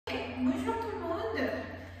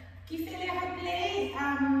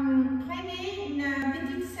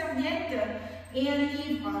et un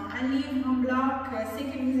livre en bloc, c'est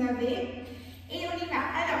que vous avez. Et on y va.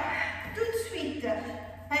 Alors, tout de suite,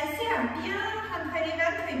 pensez à bien rentrer les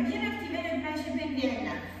ventres et bien activer le plancher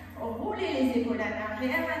pelvien. Roulez les épaules en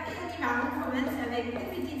arrière et on y va. On commence avec des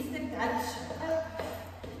petites step touch.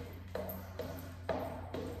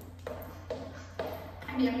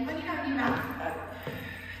 Très bien, on y va, on y va.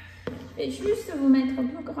 Je vais juste vous mettre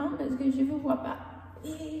plus grand parce que je ne vous vois pas.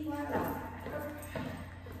 Et voilà.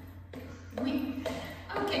 Oui.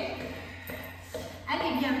 Ok.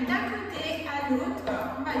 Allez, bien d'un côté à l'autre.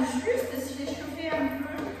 On va juste se réchauffer un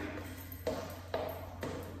peu.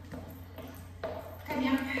 Très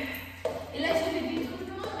bien. Et là, je vais dire tout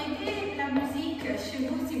le temps, mettez la musique chez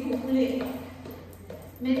vous si vous voulez.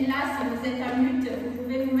 Même là, si vous êtes en lutte, vous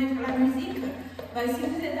pouvez vous mettre la musique. Si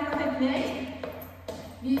vous êtes en replay,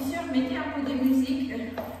 bien sûr, mettez un peu de musique.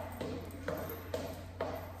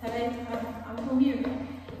 Ça va être un peu mieux.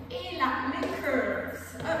 Et là, les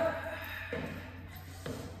curves. Hop.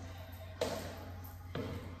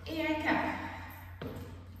 Et un cap.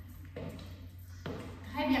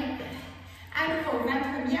 Très bien. Alors, on va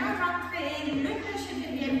bien rentrer le plancher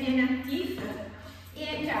pelvien bien actif. Et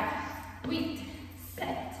un cap. 8, 7,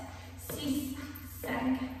 6, 5,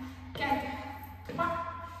 4, 3,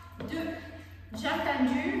 2, jambes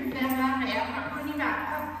tendues vers l'arrière. On y va.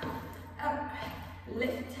 Hop, hop,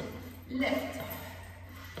 lift, lift.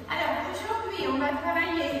 Alors, aujourd'hui, on va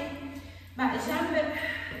travailler jambes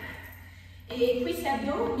et cuisses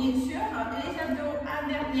abdos, bien sûr, les abdos en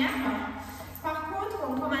dernière. Par contre,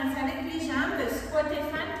 on commence avec les jambes, squat et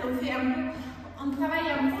fente, on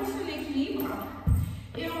travaille un peu sur l'équilibre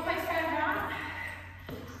et on refera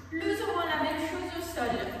plus ou moins la même chose au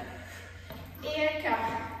sol. Et un quart,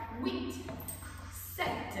 8, 7,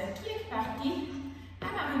 qui est parti, à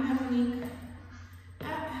la même harmonique.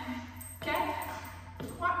 4,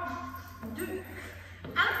 3, 2,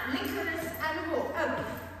 1, les cuisses à nouveau, hop,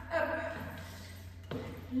 hop,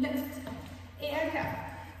 lift, et un quart.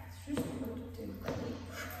 Juste pour tout évacuer.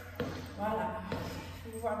 Voilà,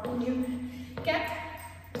 je vois beaucoup mieux. 4,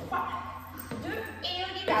 3, 2, et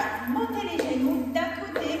on y va. Montez les genoux d'un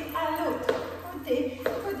côté à l'autre. Côté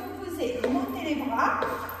opposé. Montez les bras.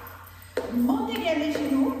 Montez bien les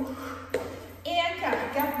genoux. Et un quart.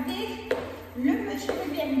 Gardez le plancher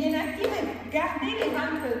bien actif. Gardez les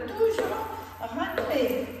ventres toujours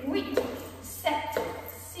rentrés. 8, 7,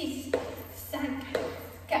 6, 5,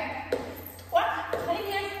 4, 3. Très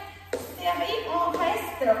bien. Serré, on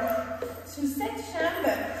reste sous cette jambe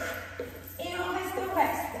et on reste au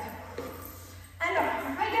reste. Alors,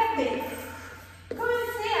 regardez.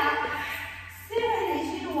 Commencez à serrer les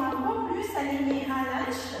genoux un peu plus alignés à la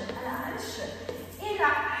hanche. Et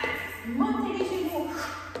là, montez les genoux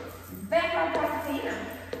vers la poitrine.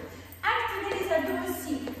 Activez les abdos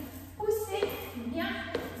aussi. Poussez bien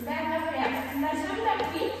vers l'arrière. La jambe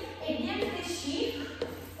d'appui est bien fléchie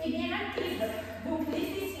et bien active. Donc les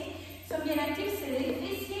fessiers sont bien actifs. C'est les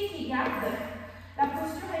fessiers qui gardent la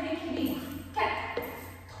posture et l'équilibre. 4,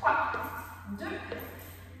 3, 2, 1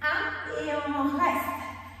 et on reste.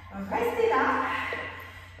 Restez là.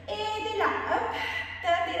 Et de là, hop,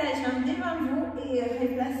 tendez la jambe devant vous et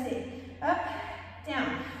replacez. Hop, tiens,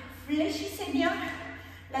 fléchissez bien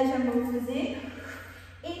la jambe opposée.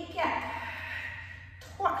 Et 4,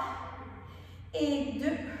 3, et 2,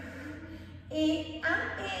 et 1,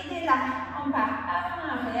 et de là, on va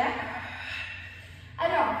avant-arrière.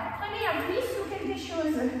 Alors, prenez appui sur quelque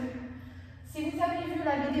chose. Si vous avez vu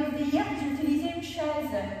la vidéo d'hier, j'utilisais une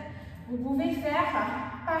chaise. Vous pouvez faire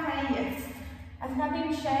pareil. Attrapez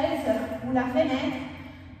une chaise ou la fenêtre,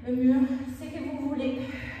 le mur, ce que vous voulez.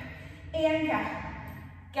 Et un quart.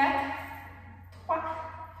 4, 3,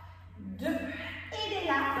 2, et de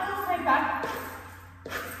là, on se répare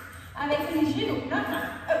avec les genoux. Non, non.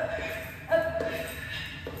 Hop, hop.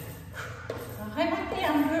 Remontez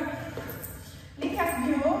un peu les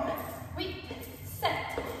cardio. 8, 7,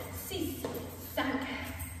 6, 5,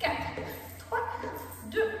 4, 3,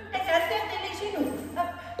 2, et alternez les genoux.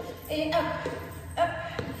 Hop, et hop, hop,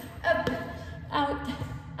 hop, out,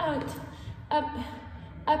 out, up,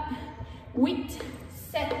 up. 8,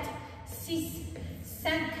 7, 6,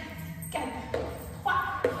 5, 4, 3,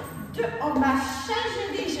 2. On va changer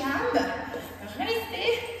les jambes. Restez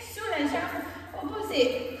sur la jambe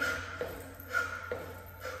opposée.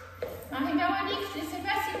 Marie-Véronique, je ne sais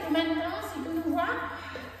pas si vous m'entendez, si vous nous voyez.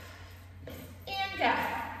 Et un quart.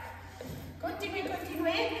 Continuez,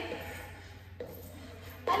 continuez.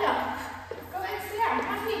 Alors, commencez à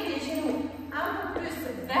ramener les genoux un peu plus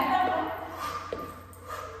vers l'avant.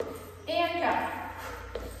 Et un quart.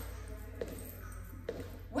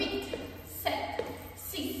 8, 7,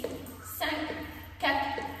 6, 5,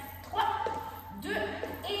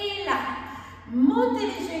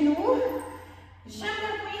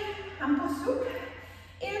 un peu souple.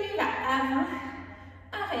 Et on y va. Avant,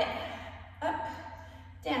 arrière. Hop,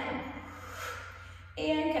 down.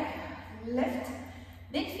 Et un quart. Left.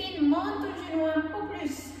 Delphine, monte au genou un peu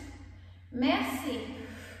plus. Merci.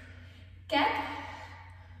 4,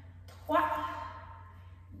 3,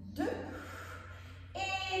 2.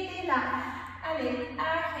 Et là. Allez,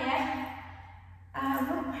 arrière.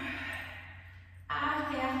 Avant.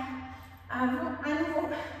 Arrière. Avant. À nouveau.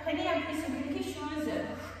 Prenez appui sur quelque chose.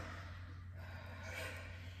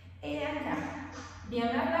 Et un quart. Bien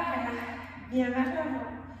vers l'arrière. Bien vers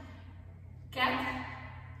l'avant. 4,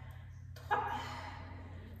 3,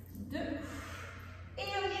 2. Et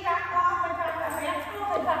on y va. On repart l'arrière.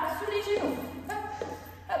 On repart sous les genoux. Hop,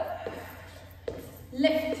 hop.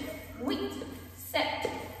 Left. 8, 7,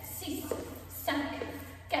 6, 5,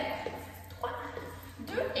 4, 3,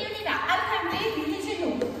 2. Et on y va. Alternez les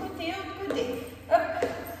genoux. Côté, autre côté. Hop,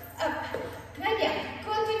 hop. Très bien.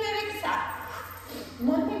 Continuez avec ça.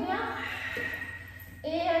 Montez bien.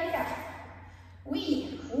 Et un quart.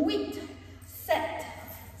 Oui. 8, 7,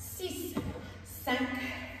 6, 5,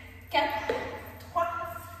 4, 3,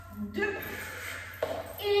 2.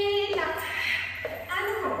 Et là. À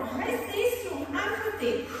nouveau. Restez sur un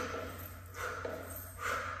côté.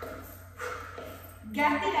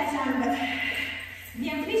 Gardez la jambe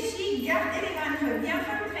bien fléchie, gardez les ventres bien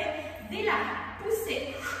rentrés. Dès là,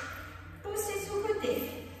 poussez. Poussez sous côté.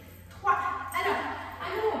 3. Alors,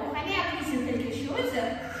 à nouveau, prenez appui sur quelque chose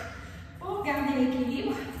pour garder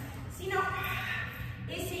l'équilibre. Sinon,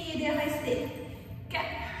 essayez de rester. 4,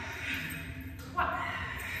 3,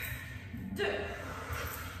 2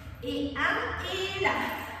 et 1. Et là,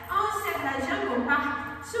 on serre la jambe, on part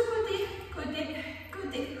sous côté, côté,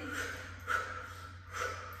 côté.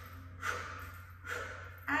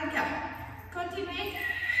 Un quart. Continuez.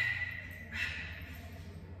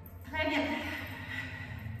 Très bien.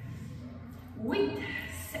 8,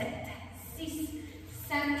 7, 6,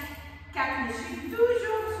 5, 4. Je suis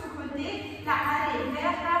toujours sous côté. Là, allez,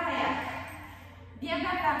 vers l'arrière. Bien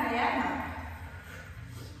vers l'arrière.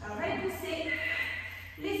 Repoussez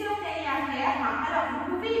les orteils arrière. Alors,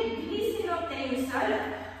 vous pouvez glisser l'orteil au sol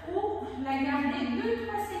ou la garder 2-3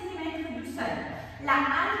 cm du sol. Là,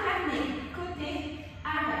 alternez côté,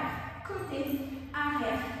 arrière, côté,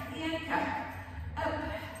 arrière. Et un quart. Hop,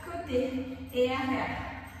 côté et arrière.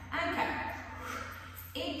 Un quart.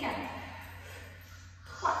 Et 4,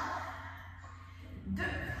 3, 2.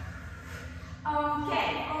 Ok,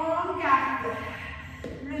 on garde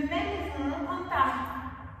le même mouvement. On part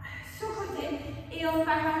sous côté et on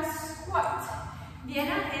part en squat. Bien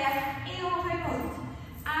arrière et on remonte.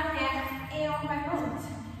 Arrière et on remonte.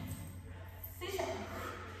 C'est ça.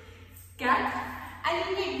 4.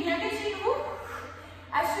 Alignez bien les genoux.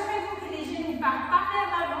 Assurez-vous que les genoux partent par vers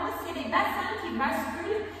l'avant. C'est les bassins qui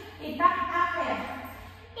basculent et par arrière.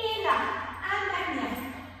 Et là, en dernier,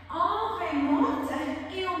 on remonte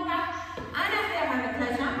et on part en arrière avec la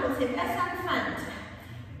jambe. On se place en fente.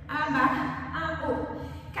 En bas, en haut.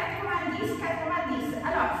 90, 90.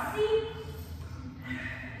 Alors, si,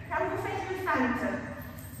 quand vous faites le fente,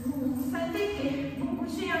 vous sentez que vous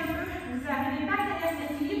bougez un peu, vous n'arrivez pas à tenir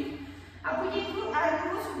l'équilibre, appuyez-vous à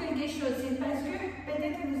nouveau sur quelque chose. C'est parce que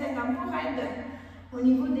peut-être que vous êtes un peu raide au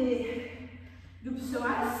niveau du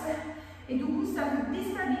psoas et du coup ça vous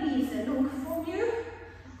déstabilise. Donc il faut mieux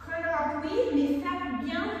prendre appui mais faire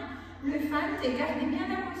bien le fente et garder bien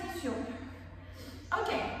la position. Ok,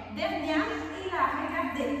 dernière, et là,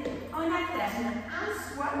 regardez, on alterne un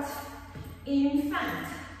squat et une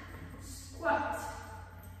fente. Squat,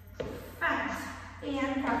 fente et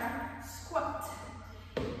un quart. Squat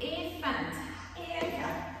et fente et un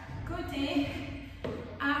quart. Côté,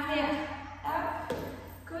 arrière, hop,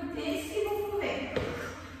 côté, si vous pouvez.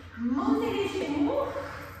 Montez les genoux.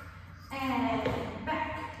 And back,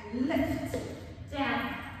 left,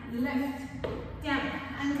 down, left, down.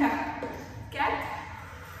 Un quart. 4.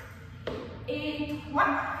 Et 3,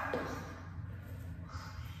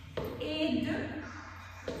 et 2,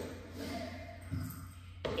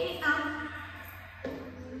 et 1.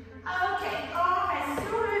 Ok, on reste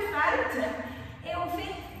sur le fente et on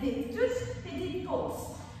fait des toutes petites pauses.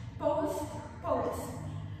 Pause, pause.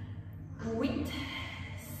 8,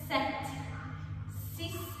 7,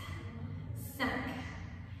 6, 5,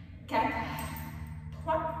 4,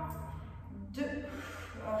 3, 2.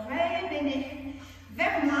 Revenez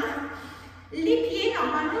vers moi. Les pieds,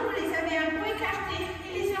 normalement, vous les avez un peu écartés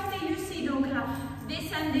et les orteils aussi. Donc là,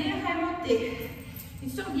 descendez, remontez.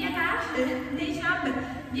 Ils sont bien larges, les jambes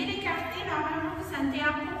bien écartées. Normalement, vous sentez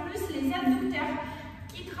un peu plus les adducteurs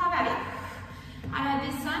qui travaillent. À la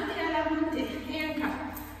descente et à la montée. Et encore.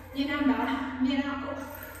 Bien en bas, bien en haut.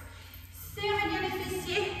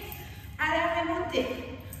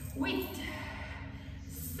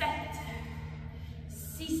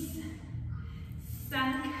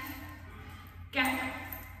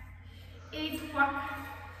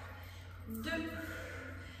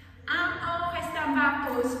 on va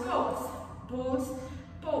pause, pause, pause,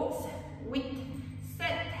 pause. 8, 7,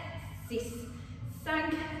 6,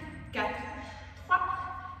 5, 4, 3,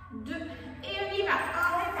 2, et on y va.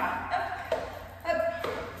 On repart. Hop, hop.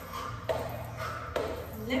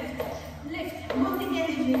 Lift, lift. Montez bien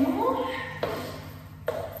les genoux.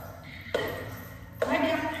 Très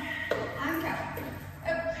bien. Encore.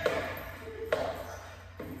 Hop.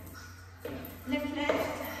 Lift,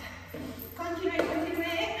 lift. Continuez,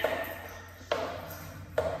 continuez.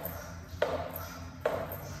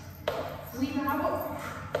 Oui, bravo.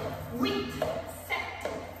 8, 7,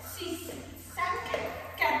 6, 5,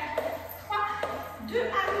 4, 3, 2,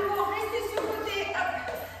 à nouveau. Restez sur le côté. Hop,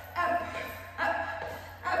 hop, hop,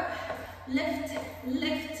 hop. Lift,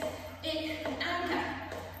 lift. Et encore.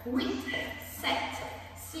 8, 7,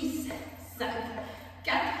 6, 5,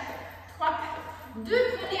 4, 3, 2.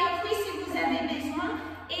 Prenez appui si vous avez besoin.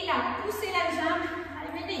 Et là, poussez la jambe.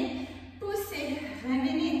 Revenez. Poussez.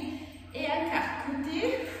 Revenez. Et encore. Côté.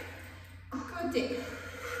 Côté.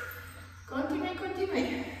 Continuez,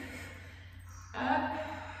 continuez. Hop.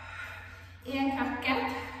 Et encore 4,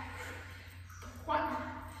 3.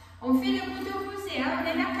 On fait le côté opposé, hein, on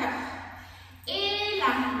est d'accord. Et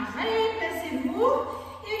là, replacez-vous.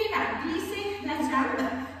 Et on y va. Glissez la jambe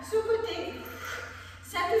sous côté.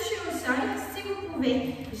 S'attoucher au sol si vous pouvez.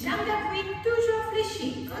 Jambe d'appui toujours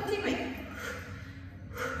fléchie. Continuez.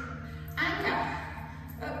 Encore.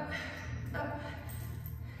 Hop, hop.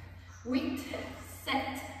 8, 7,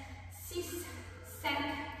 6, 5,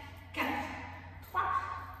 4, 3,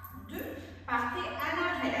 2. Partez en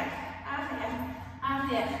arrière. Arrière,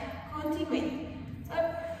 arrière. Continuez. Hop,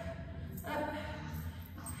 hop.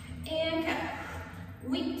 Et encore.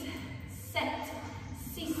 8, 7,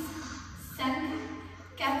 6, 5,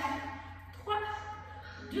 4, 3,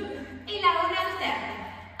 2. Et là, on alterne.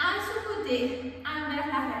 Un sous côté, un vers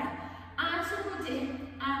l'arrière. Un sous côté,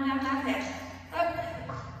 un vers l'arrière. Hop,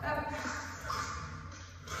 hop.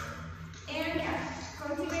 Et encore.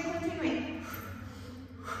 Continuez, continuez.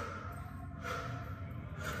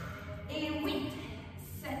 Et 8,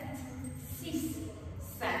 7, 6,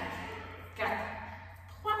 5, 4,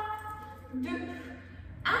 3, 2,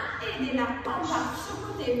 1. Et de là, on part sur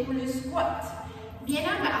le côté pour le squat. Bien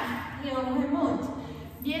en bas et on remonte.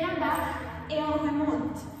 Bien en bas et on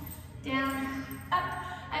remonte. Tiens, hop.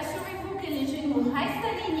 Assurez-vous que les genoux restent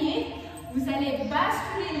alignés. Vous allez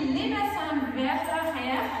basculer les bassins vers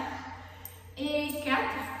l'arrière. Et 4.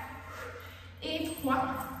 Et 3.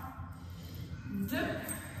 2.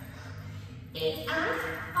 Et 1.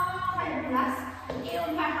 On replace. Et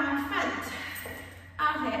on part en feinte.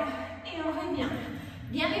 Arrière. Et on revient.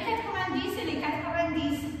 Bien les 90 et les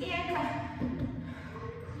 90. Et encore.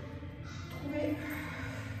 Trouvez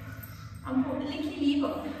un peu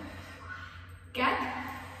l'équilibre. 4,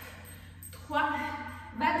 3,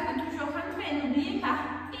 battre toujours rentrer, n'oubliez pas.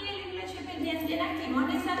 Et le glachepé bien actif, on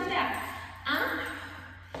descend vers 1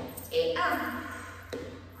 et 1.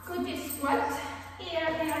 Côté squat et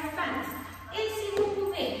arrière feinte. Et si vous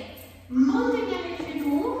pouvez, montez bien les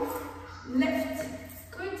genoux, left,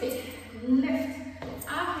 côté, left,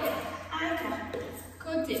 arrière, encore,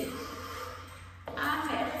 côté,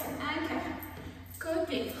 arrière, encore,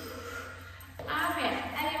 côté, arrière.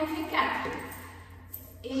 Allez, on fait 4.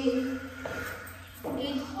 Et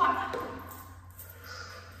 3.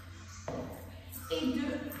 Et 2.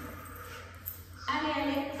 Allez,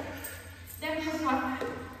 allez. Dernière fois.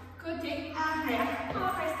 Côté arrière. On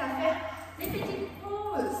reste à faire des petites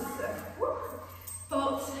pauses.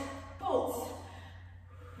 Pause, pause.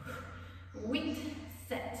 8,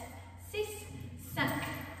 7, 6, 5,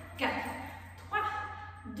 4, 3,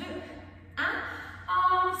 2, 1.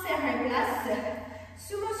 On se replace.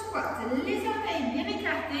 Sumo squat, les orteils bien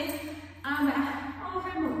écartés, en bas, on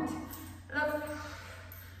remonte, hop,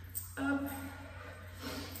 hop,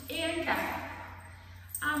 et un quart,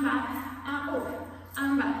 en bas, en haut,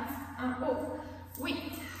 en bas, en haut, 8,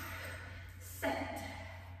 7,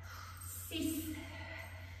 6,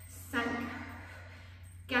 5,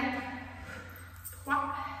 4,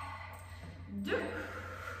 3, 2,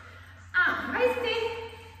 1. Restez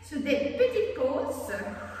sur des petites pauses.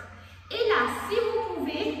 Et là, si vous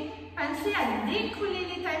pouvez, pensez à décoller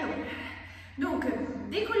les talons. Donc,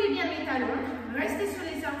 décollez bien les talons, restez sur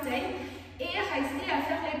les orteils et restez à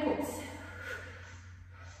faire les pauses.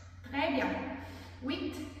 Très bien.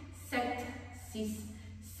 8, 7, 6,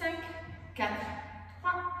 5, 4,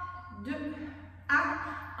 3, 2, 1.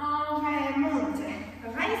 On remonte.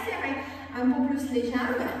 Resserrez un peu plus les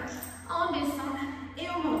jambes. On descend et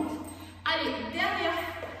on monte. Allez, dernière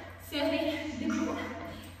série de poids.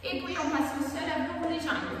 Et puis on passe au sol à dos pour les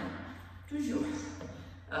jambes. Toujours.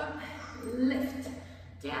 Hop, lift,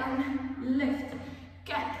 down, lift.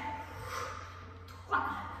 4, 3,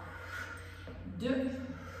 2,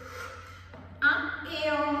 1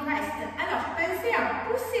 et on reste. Alors, pensez à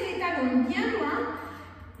pousser les talons bien loin.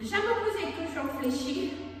 Jambes opposées toujours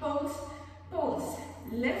fléchies. Pause, pause.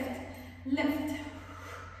 Lift, lift.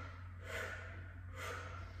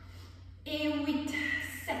 Et 8,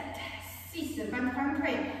 7, 6, 23,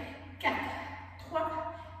 4,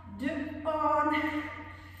 3, 2, on.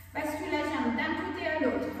 Bascule la jambe d'un côté à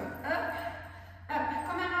l'autre. Hop, hop,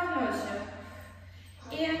 comme un horloge.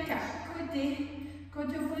 Et un quart. Côté,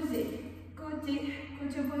 côté opposé. Côté,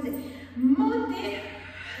 côté opposé. Montez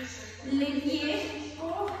les pieds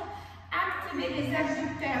pour activer les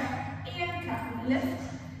abducteurs. Et un quart. Lift,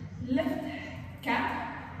 lift. 4,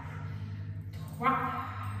 3,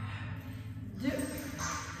 2,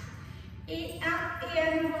 et 1. Et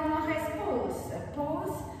à nouveau, on reste pause.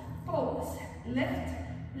 Pause, pause. Lift,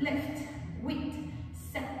 lift. 8,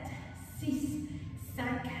 7, 6, 5,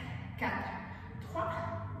 4, 3,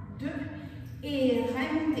 2, et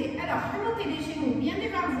remontez. Alors, remontez les genoux bien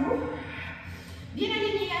devant vous. Bien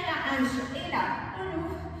alignés à la hanche. Et là, on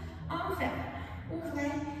ouvre, on ferme.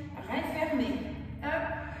 Ouvrez, refermez. Hop.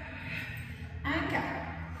 Un quart.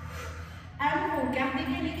 À nouveau, gardez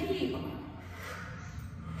bien l'équilibre.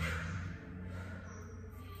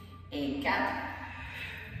 Et 4,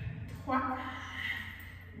 3,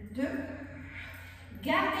 2,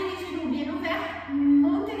 gardez les genoux bien ouverts,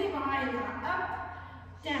 montez les bras et bras, hop,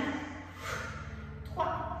 down, 3,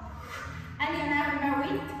 allez on arrive à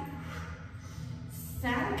 8,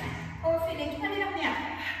 5, on fait les 3 dernières,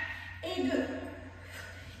 et 2,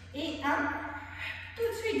 et 1, tout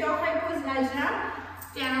de suite on repose la jambe,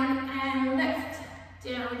 down and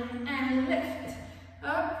lift,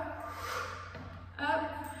 hop, hop,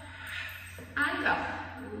 encore,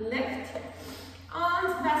 lift. On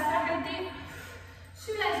va s'arrêter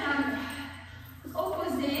sur la jambe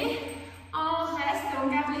opposée. On reste, on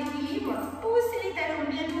garde l'équilibre. Poussez les talons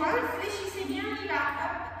bien droits, fléchissez bien, on y va.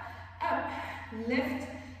 Hop, hop, lift,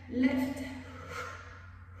 lift.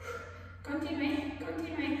 Continuez,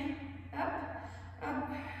 continuez. Hop, hop.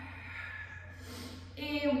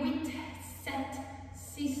 Et 8, 7,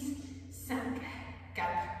 6, 5, 4,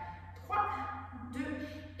 3, 2,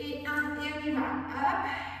 et 1, et on y va. Hop,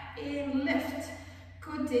 et lift.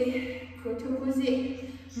 Côté, côté opposé.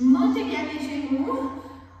 Montez bien les genoux.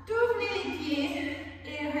 Tournez les pieds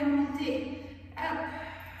et remontez. Hop.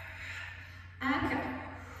 Un quart.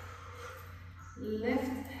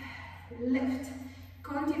 Lift, lift.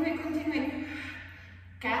 Continuez, continuez.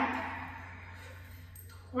 4,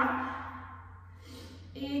 3,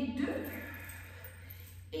 et 2,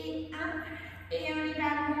 et 1, et on y va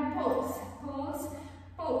à nouveau. Pause, pause,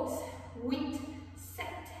 pause. 8, 7,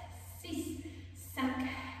 6, 5,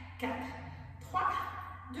 4, 3,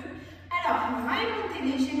 2. Alors, remontez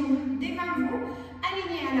les genoux devant vous,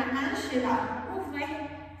 alignez à la hanche et là, ouvrez,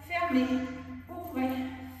 fermez, ouvrez,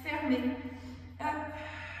 fermez. Hop,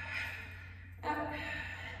 hop.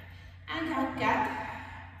 Encore 4,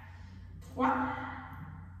 3,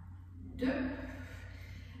 2,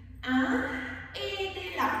 1.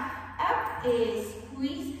 Et là, hop, et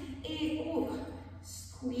squeeze, et ouvre,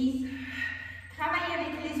 squeeze. Travaillez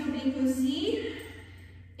avec les obliques aussi.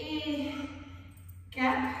 Et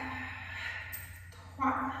 4,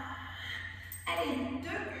 3, allez, 2,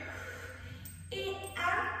 et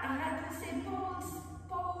 1, repoussez, pause,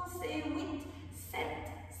 pause, et 8, 7,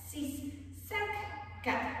 6, 5,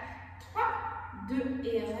 4, 3, 2,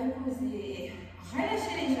 et reposez.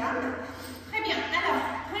 Relâchez les jambes. Très bien, alors,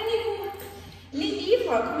 prenez-vous les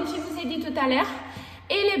livres, comme je vous ai dit tout à l'heure,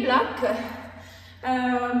 et les blocs.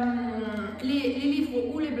 Les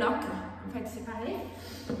livres ou les blocs, en fait c'est pareil,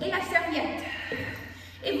 et la serviette.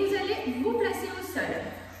 Et vous allez vous placer au sol.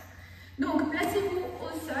 Donc placez-vous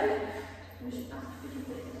au sol. Je sais pas,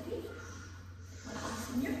 voilà,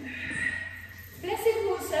 c'est mieux.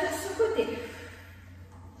 Placez-vous au sol, ce côté.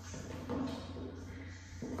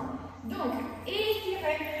 Donc,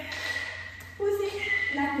 étirez, posez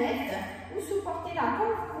la tête ou supportez-la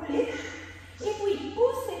comme vous voulez. Et puis,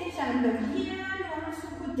 poussez les jambes bien loin sur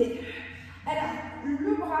le côté. Alors,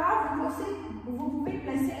 le bras, vous pouvez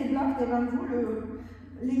placer les blocs devant vous,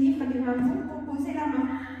 les livres devant vous pour poser la main.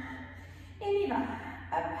 Et on y va.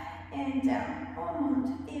 Up and down. On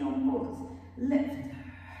monte et on pose. Lift.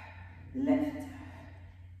 Lift.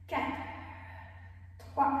 4,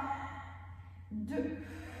 3, 2,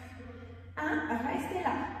 1. Restez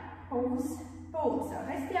là. Pause. Pause.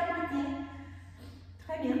 Restez à moitié.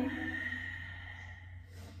 Très bien.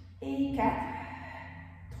 Et 4,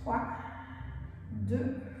 3,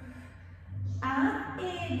 2, 1.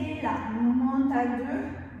 Et aidez là. Monte à 2,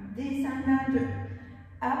 descend à 2.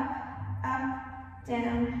 Up, up,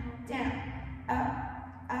 down, down. Up,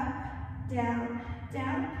 up, down,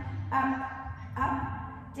 down. Up, up,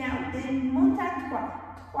 down. Then monte à 3.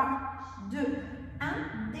 3, 2,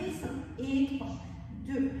 1, descend. Et 3,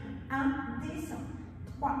 2, 1, descend.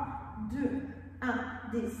 3, 2, 1,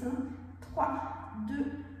 descend. 3,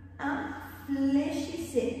 2, 1,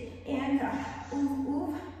 fléchissez. Et encore. Ouvre,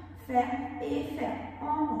 ouvre, ferme et ferme.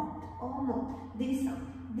 On monte, descend,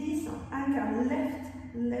 descend. Encore. Left,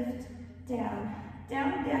 left, down,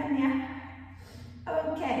 down. Dernière.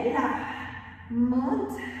 Ok, là.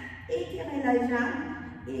 Monte, étirez la jambe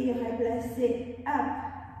et replacez. Up,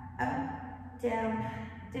 up, down,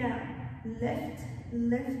 down. Left,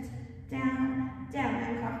 left, down, down.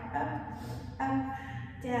 Encore. Up, up,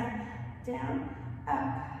 down, down.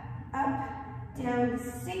 Up, up, down.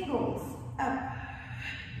 Singles. Up,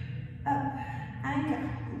 up. Encore.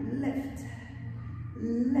 Left,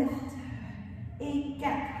 left. Et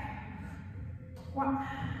 4, 3,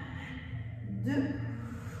 2,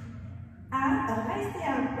 1. Restez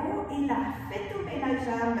en haut et là. Faites tomber la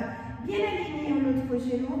jambe. Bien alignée au l'autre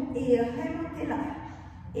genou et remontez là.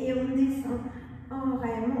 Et on descend, on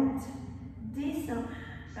remonte, descend,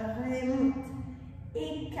 remonte.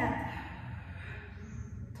 Et 4,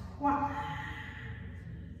 3,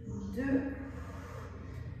 2,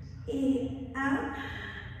 et 1.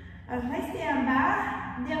 Restez en bas.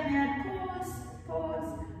 Dernière pause,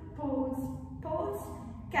 pause, pause, pause.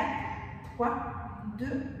 4, 3, 2,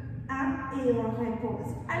 1 et on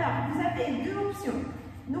repose. Alors, vous avez deux options.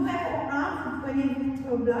 Numéro 1, vous prenez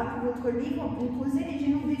votre bloc, votre livre, vous posez les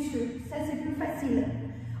genoux dessus. Ça, c'est plus facile.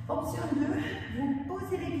 Option 2, vous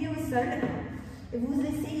posez les pieds au sol et vous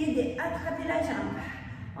essayez d'attraper la jambe.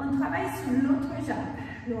 On travaille sur l'autre jambe.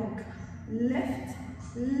 Donc, left,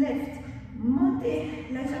 left. Montez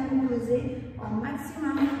la jambe opposée au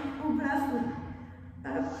maximum au plafond.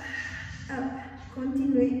 Up, up.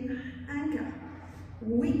 Continuez. Encore.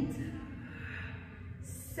 8,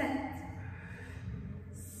 7,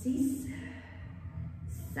 6,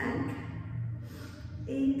 5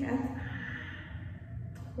 et 4,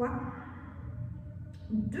 3,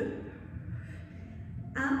 2,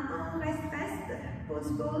 1. On reste.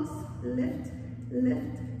 Pause, pause. Lift,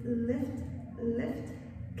 lift, lift, lift.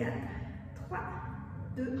 4, 3,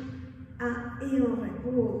 2, 1 et on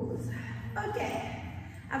repose. Ok.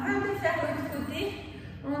 Avant de faire l'autre côté,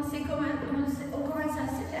 on commence à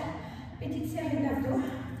se faire petite série d'abdos.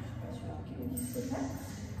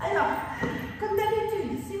 Alors, comme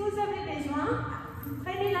d'habitude, si vous avez besoin,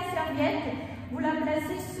 prenez la serviette, vous la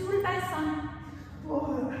placez sous le bassin pour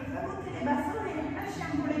remonter les bassins et lâcher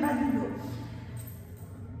un peu les bas du dos.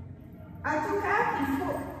 En tout cas, il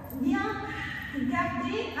faut bien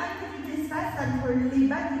garder un petit espace entre les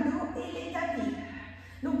bas du dos et les tapis.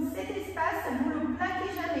 Donc cet espace, vous ne le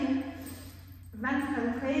plaquez jamais.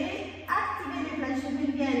 Rentrez, activez les planches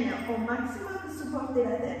pelviennes au maximum, supportez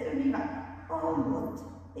la tête, on y va. On monte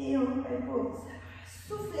et on repose.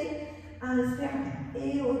 Soufflez, inspire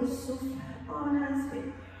et on souffle, on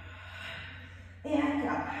inspire. Et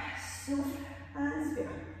encore, souffle,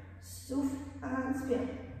 inspire, souffle, inspire.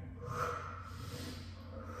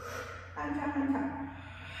 Encore.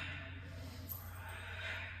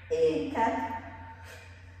 Et 4,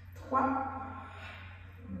 3,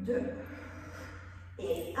 2,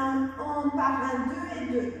 et 1. On part à 2 et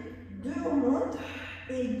 2. 2, on monte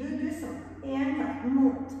et 2 descend. Et encore,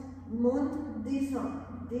 monte, monte, descend,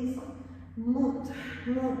 descend, monte,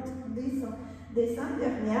 monte, descend, descend,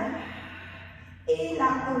 dernière. Et là,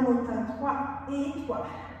 on monte à 3 et 3,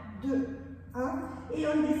 2, 1. Et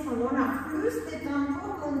on descend. On a plus de temps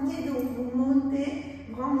pour monter, donc vous montez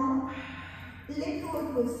vraiment les plus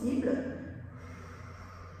haut possible.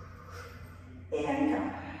 Et encore,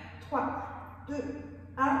 3, 2,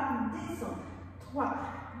 1, descend. 3,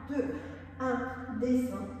 2, 1,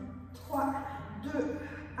 descend. 3, 2,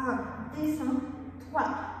 1, descend. 3,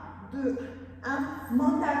 2, 1,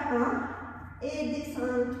 monte à 1 et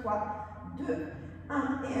descend. 3, 2, 1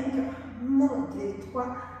 et encore, monte. Et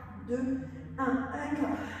 3, 2, 1,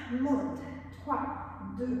 encore, monte. 3,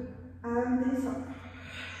 2, 1, descend.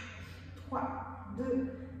 3, 2,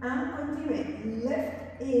 1, continuez.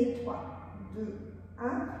 Left et 3, 2, 1,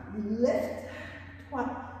 left, 3,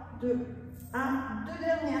 2, 1, deux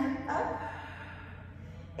dernières, hop.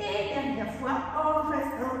 Et dernière fois, on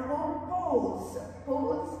reste en haut, pause,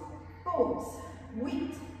 pause, pause.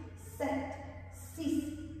 8, 7, 6,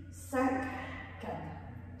 5, 4,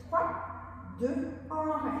 3, 2, on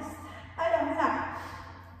reste. Alors là,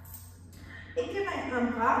 étirez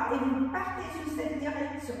un bras et vous partez sur cette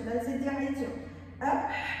direction, dans cette direction. Hop,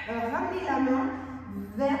 ramenez la main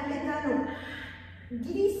vers les talons.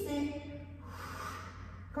 Glissez.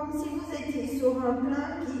 Comme si vous étiez sur un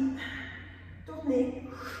plein qui tournait.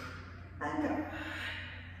 Encore.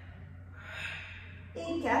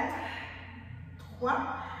 Et 4,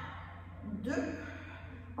 3, 2.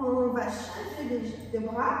 On va changer de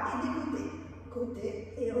bras et des côtés.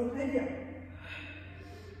 Côté et on revient.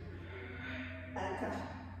 Encore.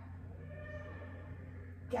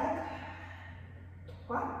 4,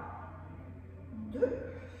 3, 2,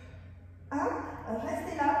 1.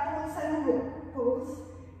 Restez là, pause à nouveau. Pause,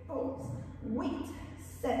 pause. 8,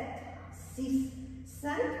 7, 6,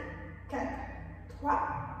 5, 4, 3,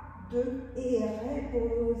 2 et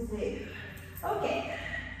reposez. Ok.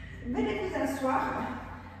 Venez vous asseoir.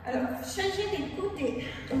 Alors, changez les côtés.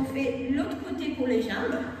 On fait l'autre côté pour les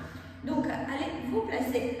jambes. Donc, allez vous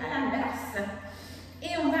placer à l'inverse.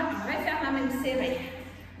 Et on va refaire la même série.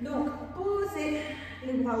 Donc, posez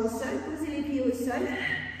les bras au sol, posez les pieds au sol.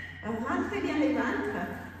 Rentrez bien les ventres.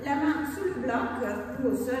 La main sous le bloc ou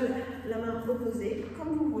au sol, la main opposée,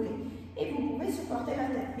 comme vous voulez. Et vous pouvez supporter la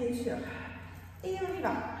tête, bien sûr. Et on y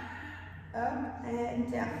va. Up and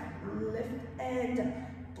down, lift and down.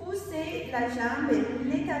 Poussez la jambe et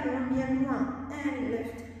les talons bien loin. And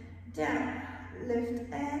lift, down,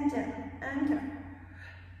 lift and down. Encore.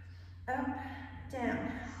 Up, down,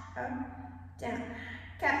 up, down.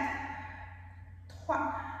 4,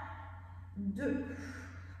 3, 2.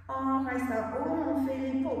 On reste en haut, on fait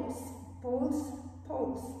les pauses. Pause,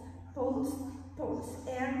 pause, pause, pause.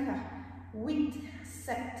 Et encore. 8,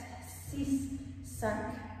 7, 6, 5,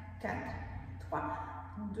 4, 3,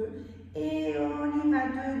 2. Et on y va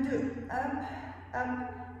de 2. Up, up,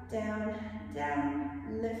 down, down,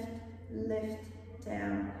 lift, lift,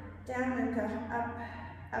 down, down, encore. Up,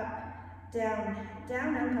 up, down,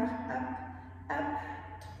 down, encore. Up, up.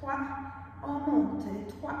 3, on monte.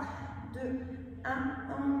 3, 2, 1,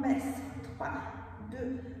 on baisse. 3, 2,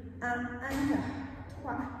 1, encore.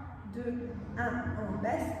 3, 2, 1, on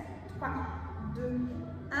baisse. 3, 2,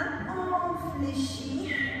 1, on fléchit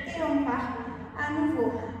et on part à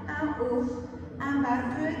nouveau. Un haut, un bas,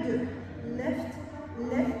 2, 2. Left,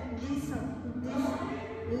 left, descend, descend.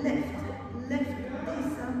 Left, left,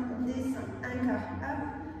 descend, descend. Encore. Up,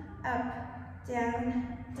 up, down,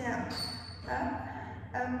 down. Up,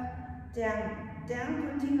 up, down, down.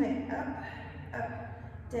 Continuez. Up, up,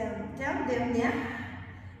 down, down. Dernière.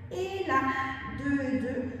 Et là, 2,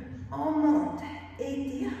 2. On monte,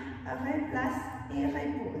 étire, replace et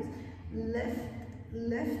repose. Left,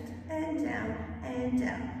 left and down,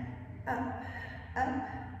 up, up,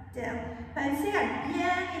 down. Pensez à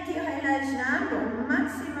bien étirer la jambe au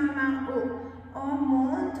maximum en haut. On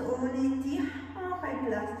monte, on étire, on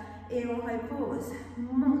replace et on repose.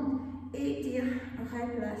 Monte, étire,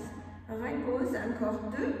 replace, repose. Encore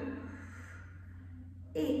 2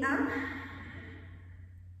 et 1.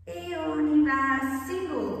 Et on y va,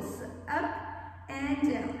 singles, up and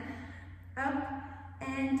down, up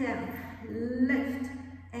and down, left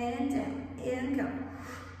and down, et encore.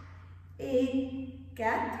 Et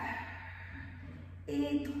 4,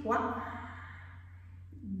 et 3,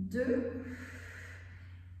 2,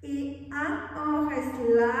 et 1, on reste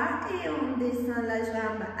là, et on descend la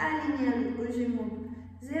jambe alignée au genou,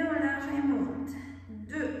 0, la remonte,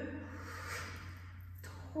 2,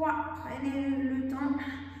 3, prenez le temps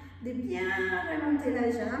de bien remonter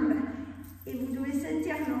la jambe et vous devez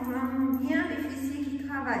sentir normalement bien les fessiers qui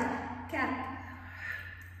travaillent. 4,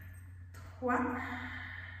 3,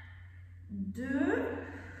 2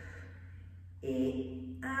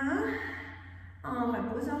 et 1. En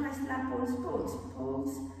repose, on reste là, pause, pause,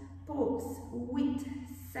 pause, pause. 8,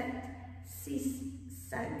 7, 6,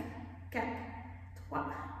 5, 4, 3,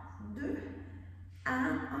 2,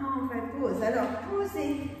 1. On repose. Alors,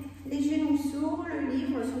 posez les genoux sur le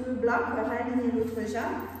livre, sur le bloc, réalignez l'autre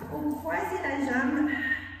jambe, on croise la jambe,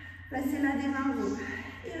 placez-la devant vous.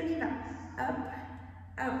 Et on y va. Up,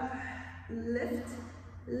 up, lift,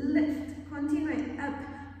 lift. Continuez. Up.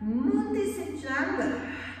 Montez cette jambe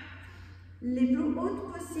les plus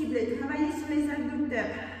hautes possibles. Travaillez sur les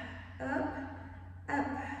adducteurs. Up, up.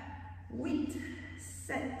 8,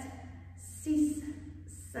 7, 6,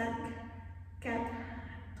 5, 4,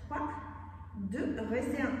 3, 2,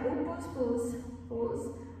 restez en haut, pause, pause, pause,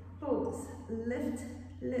 pause, lift,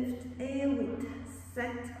 lift, et 8, 7,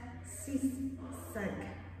 6, 5,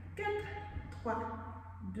 4, 3,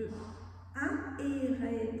 2, 1, et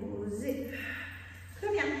reposez.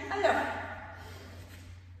 Très bien. Alors,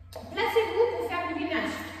 placez-vous pour faire du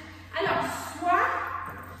gainage. Alors, soit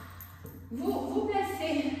vous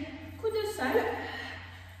placez coude au sol,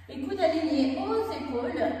 les coudes alignés aux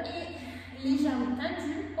épaules et les jambes main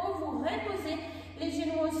du haut, vous reposez les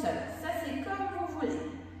genoux au sol. Ça, c'est comme vous voulez.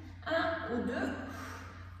 1 ou 2.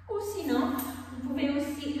 Ou sinon, vous pouvez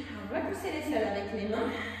aussi repousser les sols avec les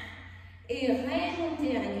mains et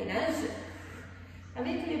remonter un gainage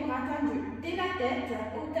avec les bras tendus. Dès la tête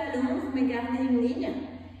au talon, vous gardez une ligne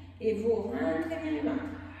et vous rentrez bien les mains.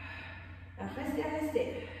 Restez,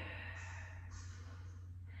 restez.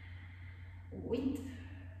 8,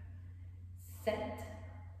 7,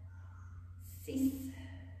 6,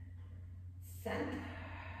 5,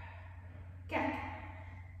 4,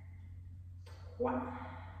 3,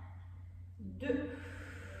 2.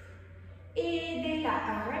 Aidez là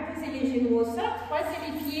à reposer les genoux au sol, croisez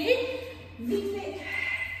les pieds, vite fait.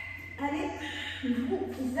 Allez,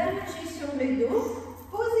 vous allongez sur le dos,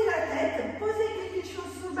 posez la tête, posez quelque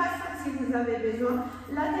chose sous le bassin si vous avez besoin.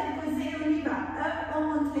 La tête posée, on y va. Hop, on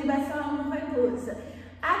monte les bassins, on repose.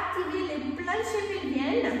 Activez les planches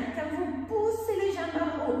pelviennes quand vous poussez les jambes en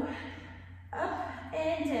haut. Up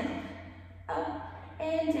and down. Up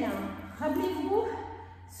and down. Rappelez-vous,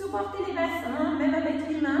 supportez les bassins, même avec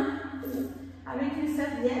les mains ou avec une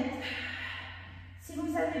serviette, si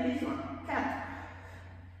vous avez besoin. 4,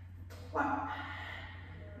 3,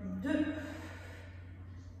 2,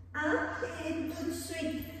 1. Et tout de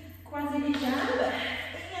suite, croisez les jambes.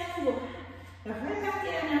 Et à nouveau,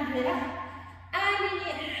 repartez en arrière.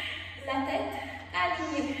 Alignez la tête.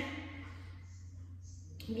 Alignez.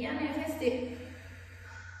 Bien, mais restez.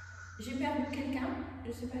 J'ai perdu quelqu'un, je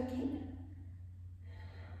ne sais pas qui.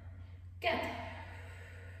 4,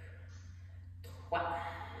 3,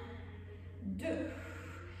 2.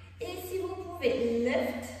 Et si vous pouvez,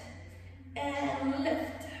 lift and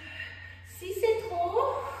lift. Si c'est trop,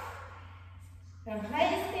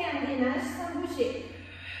 restez en gainage sans bouger.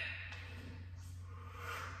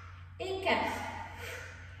 Et 4,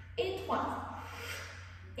 et 3,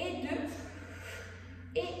 et 2,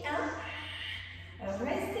 et 1.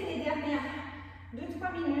 Restez les dernières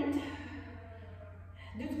 2-3 minutes.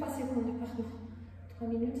 2-3 secondes, pardon. 3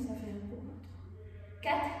 minutes, ça fait un peu.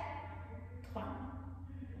 4, 3,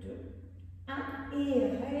 2, 1. Et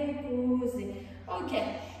reposez. Ok.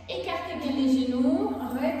 Écartez bien les genoux.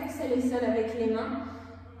 Repoussez les sols avec les mains.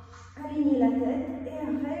 Alignez la tête et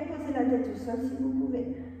reposez la tête au sol si vous pouvez.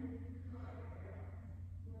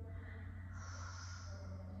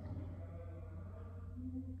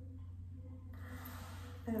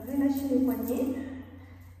 Relâchez les poignets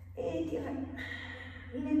et étirez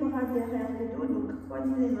les bras derrière le dos, donc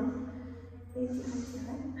croisez les mains et étirez,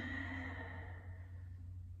 étirez.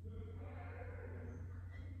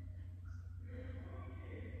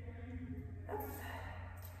 Hop.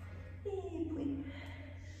 Et puis,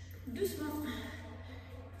 doucement,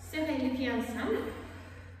 serrez les pieds ensemble,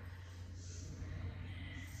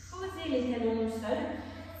 posez les talons au sol.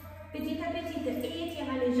 Petit à petit,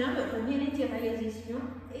 étirez les jambes pour bien étirer les ischions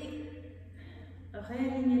et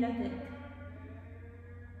réalignez la tête.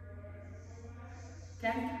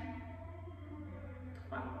 4,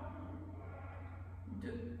 3,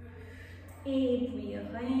 2. Et puis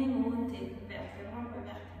remontez, vertèbre par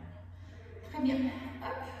vertèbre. Très bien.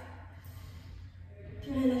 Hop.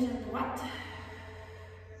 Tirez la jambe droite.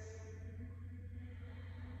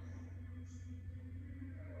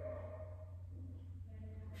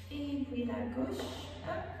 Et puis la gauche.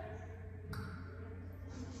 Hop.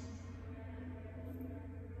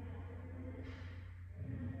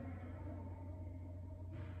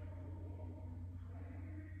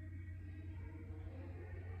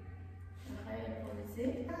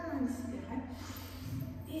 Reposez.